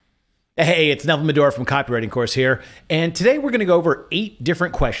Hey, it's Neville Medora from Copywriting Course here, and today we're going to go over 8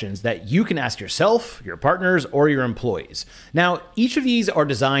 different questions that you can ask yourself, your partners, or your employees. Now, each of these are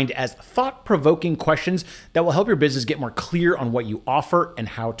designed as thought-provoking questions that will help your business get more clear on what you offer and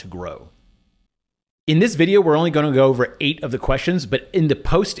how to grow. In this video, we're only going to go over 8 of the questions, but in the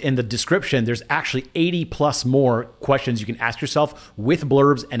post in the description, there's actually 80 plus more questions you can ask yourself with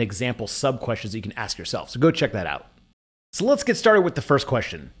blurbs and example sub-questions that you can ask yourself. So go check that out. So let's get started with the first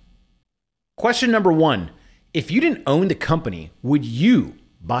question. Question number 1, if you didn't own the company, would you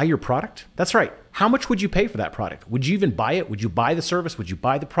buy your product? That's right. How much would you pay for that product? Would you even buy it? Would you buy the service? Would you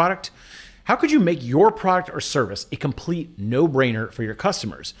buy the product? How could you make your product or service a complete no-brainer for your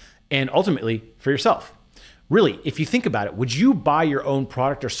customers and ultimately for yourself? Really, if you think about it, would you buy your own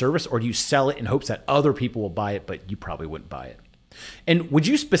product or service, or do you sell it in hopes that other people will buy it, but you probably wouldn't buy it? And would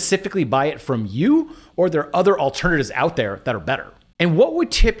you specifically buy it from you, or are there other alternatives out there that are better? And what would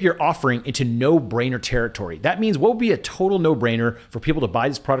tip your offering into no-brainer territory? That means what would be a total no-brainer for people to buy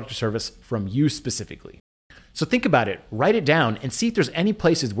this product or service from you specifically? So think about it, write it down, and see if there's any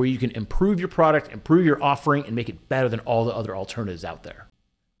places where you can improve your product, improve your offering, and make it better than all the other alternatives out there.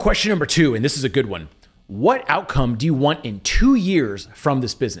 Question number 2, and this is a good one. What outcome do you want in 2 years from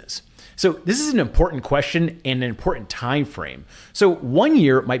this business? So this is an important question and an important time frame. So 1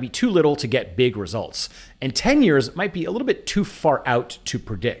 year might be too little to get big results, and 10 years might be a little bit too far out to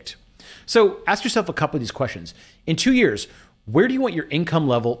predict. So ask yourself a couple of these questions. In 2 years, where do you want your income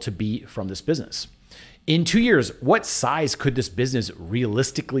level to be from this business? In 2 years, what size could this business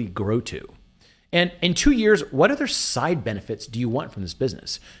realistically grow to? And in 2 years, what other side benefits do you want from this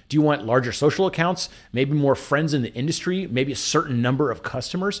business? Do you want larger social accounts, maybe more friends in the industry, maybe a certain number of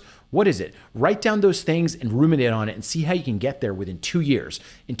customers? What is it? Write down those things and ruminate on it and see how you can get there within 2 years.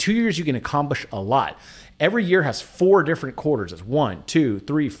 In 2 years, you can accomplish a lot. Every year has 4 different quarters. It's 1, 2,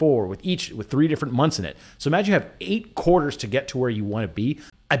 3, 4 with 3 different months in it. So imagine you have 8 quarters to get to where you want to be.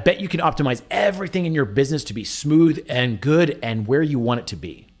 I bet you can optimize everything in your business to be smooth and good and where you want it to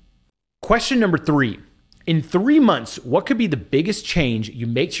be. Question number 3, in 3 months, what could be the biggest change you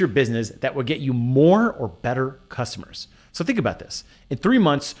make to your business that will get you more or better customers? So think about this. In 3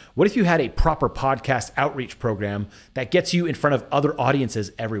 months, what if you had a proper podcast outreach program that gets you in front of other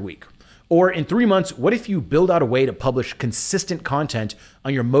audiences every week? Or in 3 months, what if you build out a way to publish consistent content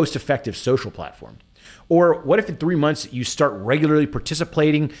on your most effective social platform? Or what if in 3 months you start regularly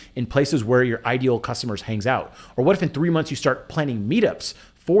participating in places where your ideal customers hangs out? Or what if in 3 months you start planning meetups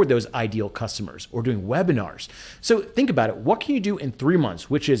for those ideal customers or doing webinars? So think about it. What can you do in 3 months,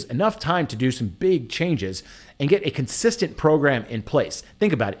 which is enough time to do some big changes and get a consistent program in place?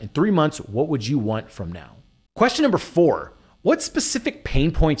 Think about it. In 3 months, what would you want from now? Question number 4, what specific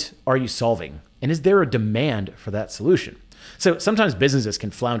pain point are you solving? And is there a demand for that solution? So sometimes businesses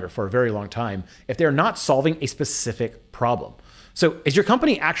can flounder for a very long time if they're not solving a specific problem. So is your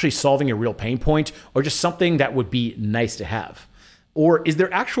company actually solving a real pain point, or just something that would be nice to have? Or is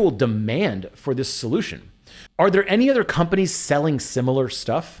there actual demand for this solution? Are there any other companies selling similar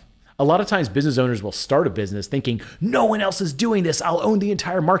stuff? A lot of times business owners will start a business thinking, no one else is doing this, I'll own the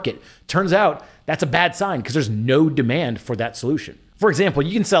entire market. Turns out that's a bad sign because there's no demand for that solution. For example,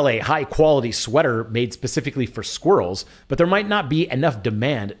 you can sell a high quality sweater made specifically for squirrels, but there might not be enough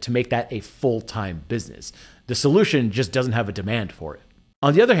demand to make that a full-time business. The solution just doesn't have a demand for it.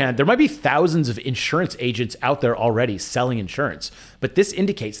 On the other hand, there might be thousands of insurance agents out there already selling insurance, but this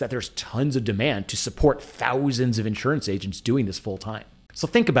indicates that there's tons of demand to support thousands of insurance agents doing this full time. So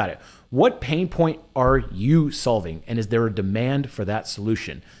think about it. What pain point are you solving, and is there a demand for that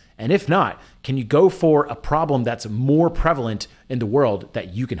solution? And if not, can you go for a problem that's more prevalent in the world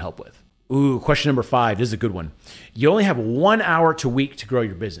that you can help with? Ooh, question number 5, this is a good one. You only have 1 hour to week to grow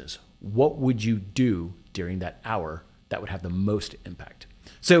your business. What would you do during that hour that would have the most impact?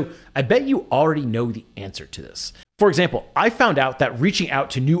 So I bet you already know the answer to this. For example, I found out that reaching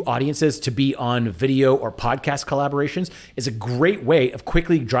out to new audiences to be on video or podcast collaborations is a great way of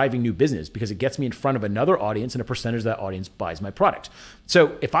quickly driving new business because it gets me in front of another audience and a percentage of that audience buys my product.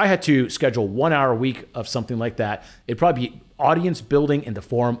 So if I had to schedule 1 hour a week of something like that, it'd probably be audience building in the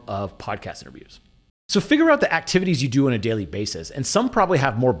form of podcast interviews. So figure out the activities you do on a daily basis, and some probably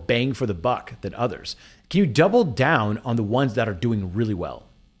have more bang for the buck than others. Can you double down on the ones that are doing really well?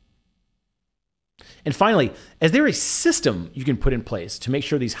 And finally, is there a system you can put in place to make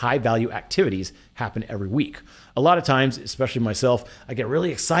sure these high value activities happen every week? A lot of times, especially myself, I get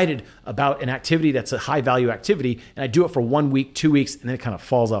really excited about an activity that's a high value activity, and I do it for 1 week, 2 weeks, and then it kind of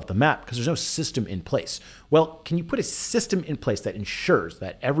falls off the map because there's no system in place. Well, can you put a system in place that ensures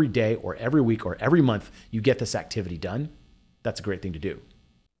that every day or every week or every month you get this activity done? That's a great thing to do.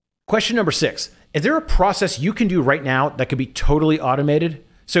 Question number 6, is there a process you can do right now that could be totally automated?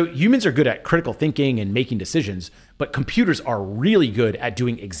 So humans are good at critical thinking and making decisions, but computers are really good at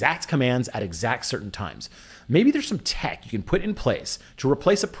doing exact commands at exact certain times. Maybe there's some tech you can put in place to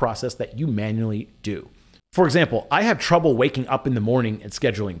replace a process that you manually do. For example, I have trouble waking up in the morning and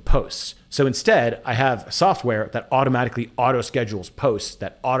scheduling posts. So instead, I have software that automatically auto-schedules posts,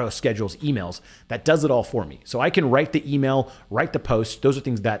 that auto-schedules emails, that does it all for me. So I can write the email, write the post. Those are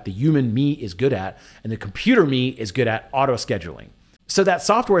things that the human me is good at, and the computer me is good at auto-scheduling. So that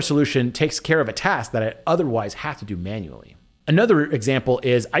software solution takes care of a task that I otherwise have to do manually. Another example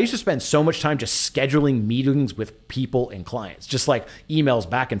is I used to spend so much time just scheduling meetings with people and clients, just like emails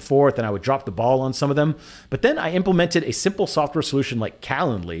back and forth, and I would drop the ball on some of them. But then I implemented a simple software solution like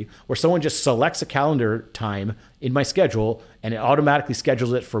Calendly, where someone just selects a calendar time in my schedule and it automatically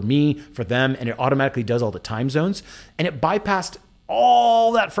schedules it for me, for them, and it automatically does all the time zones. And it bypassed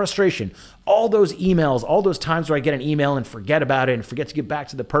all that frustration, all those emails, all those times where I get an email and forget about it and forget to get back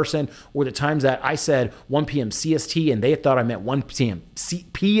to the person, or the times that I said 1 p.m. CST and they thought I meant 1 p.m.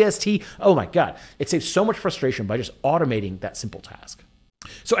 PST. Oh my God. It saves so much frustration by just automating that simple task.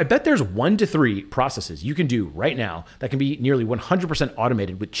 So I bet there's 1 to 3 processes you can do right now that can be nearly 100%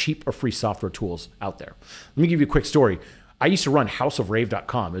 automated with cheap or free software tools out there. Let me give you a quick story. I used to run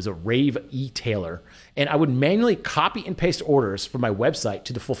houseofrave.com. It was a rave e-tailer, and I would manually copy and paste orders from my website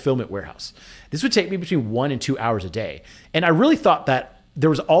to the fulfillment warehouse. This would take me between 1 and 2 hours a day. And I really thought that there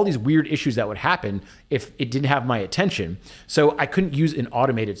was all these weird issues that would happen if it didn't have my attention. So I couldn't use an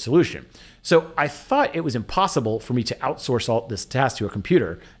automated solution. So I thought it was impossible for me to outsource all this task to a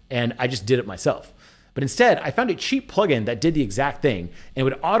computer, and I just did it myself. But instead, I found a cheap plugin that did the exact thing, and it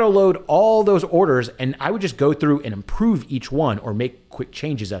would auto-load all those orders, and I would just go through and improve each one or make quick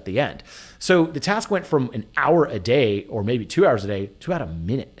changes at the end. So the task went from an hour a day, or maybe 2 hours a day, to about a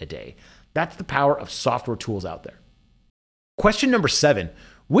minute a day. That's the power of software tools out there. Question number 7,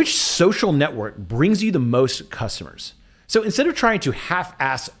 which social network brings you the most customers? So instead of trying to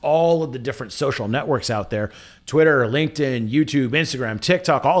half-ass all of the different social networks out there, Twitter, LinkedIn, YouTube, Instagram,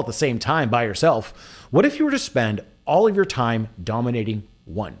 TikTok, all at the same time by yourself, what if you were to spend all of your time dominating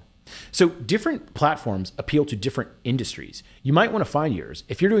one? So different platforms appeal to different industries. You might want to find yours.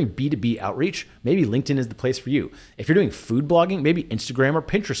 If you're doing B2B outreach, maybe LinkedIn is the place for you. If you're doing food blogging, maybe Instagram or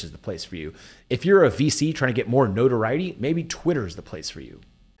Pinterest is the place for you. If you're a VC trying to get more notoriety, maybe Twitter is the place for you.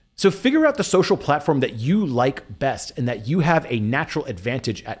 So figure out the social platform that you like best and that you have a natural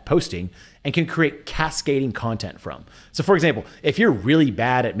advantage at posting and can create cascading content from. So for example, if you're really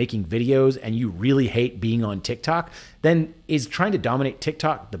bad at making videos and you really hate being on TikTok, then is trying to dominate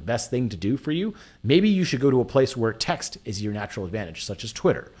TikTok the best thing to do for you? Maybe you should go to a place where text is your natural advantage, such as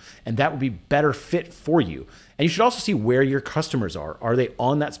Twitter, and that would be better fit for you. And you should also see where your customers are. Are they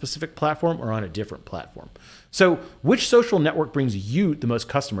on that specific platform or on a different platform? So which social network brings you the most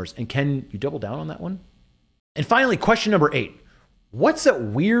customers, and can you double down on that one? And finally, question number 8. What's a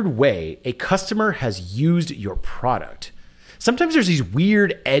weird way a customer has used your product? Sometimes there's these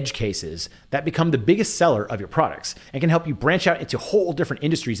weird edge cases that become the biggest seller of your products and can help you branch out into whole different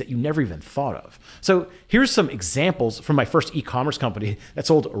industries that you never even thought of. So here's some examples from my first e-commerce company that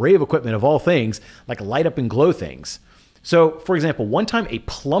sold rave equipment of all things, like light up and glow things. So for example, one time a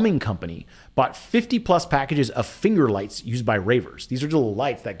plumbing company bought 50 plus packages of finger lights used by ravers. These are little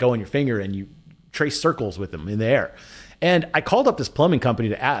lights that go on your finger and you trace circles with them in the air. And I called up this plumbing company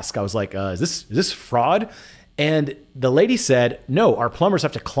to ask, I was like, is this fraud? And the lady said, no, our plumbers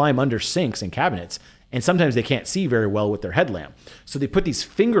have to climb under sinks and cabinets, and sometimes they can't see very well with their headlamp. So they put these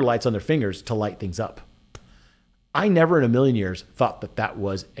finger lights on their fingers to light things up. I never in a million years thought that that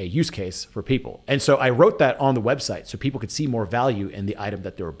was a use case for people. And so I wrote that on the website so people could see more value in the item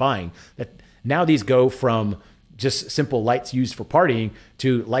that they were buying. That now these go from just simple lights used for partying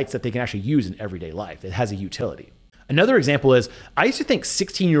to lights that they can actually use in everyday life. It has a utility. Another example is I used to think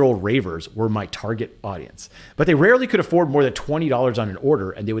 16-year-old ravers were my target audience, but they rarely could afford more than $20 on an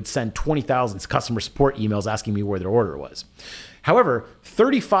order, and they would send 20,000 customer support emails asking me where their order was. However,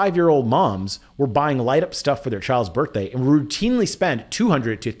 35-year-old moms were buying light up stuff for their child's birthday and routinely spend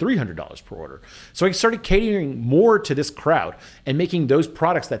 $200 to $300 per order. So I started catering more to this crowd and making those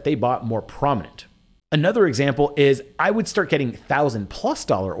products that they bought more prominent. Another example is I would start getting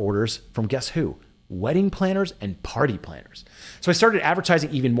 $1,000+ orders from guess who? wedding planners, and party planners. So I started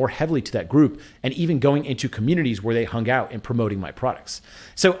advertising even more heavily to that group and even going into communities where they hung out and promoting my products.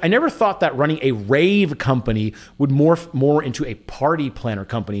 So I never thought that running a rave company would morph more into a party planner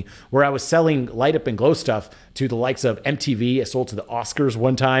company where I was selling light up and glow stuff to the likes of MTV. I sold to the Oscars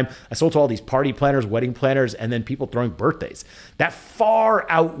one time. I sold to all these party planners, wedding planners, and then people throwing birthdays. That far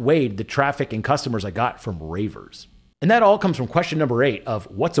outweighed the traffic and customers I got from ravers. And that all comes from question number 8 of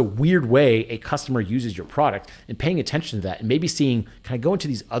what's a weird way a customer uses your product, and paying attention to that and maybe seeing, can I go into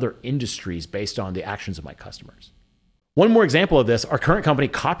these other industries based on the actions of my customers? One more example of this, our current company,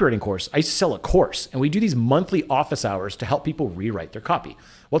 Copywriting Course. I used to sell a course, and we do these monthly office hours to help people rewrite their copy.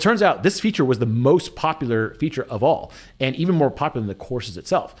 Well, it turns out this feature was the most popular feature of all, and even more popular than the courses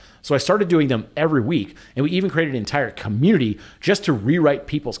itself. So I started doing them every week, and we even created an entire community just to rewrite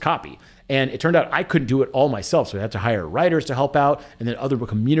people's copy. And it turned out I couldn't do it all myself. So I had to hire writers to help out, and then other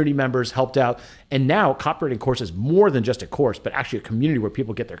community members helped out. And now Copywriting Course is more than just a course, but actually a community where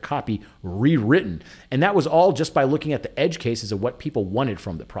people get their copy rewritten. And that was all just by looking at the edge cases of what people wanted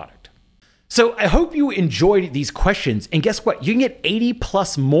from the product. So I hope you enjoyed these questions, and guess what? You can get 80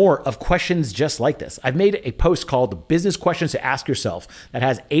 plus more of questions just like this. I've made a post called the Business Questions to Ask Yourself that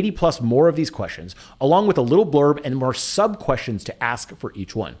has 80 plus more of these questions, along with a little blurb and more sub questions to ask for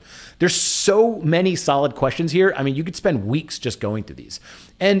each one. There's so many solid questions here. I mean, you could spend weeks just going through these.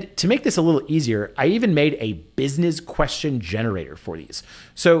 And to make this a little easier, I even made a business question generator for these.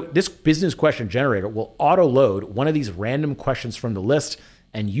 So this business question generator will auto load one of these random questions from the list,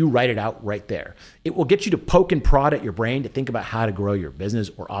 and you write it out right there. It will get you to poke and prod at your brain to think about how to grow your business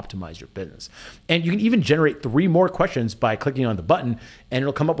or optimize your business. And you can even generate 3 more questions by clicking on the button, and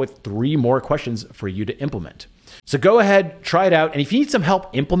it'll come up with 3 more questions for you to implement. So go ahead, try it out. And if you need some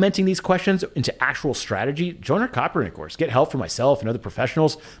help implementing these questions into actual strategy, join our Copywriting Course. Get help from myself and other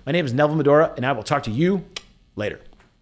professionals. My name is Neville Medhora, and I will talk to you later.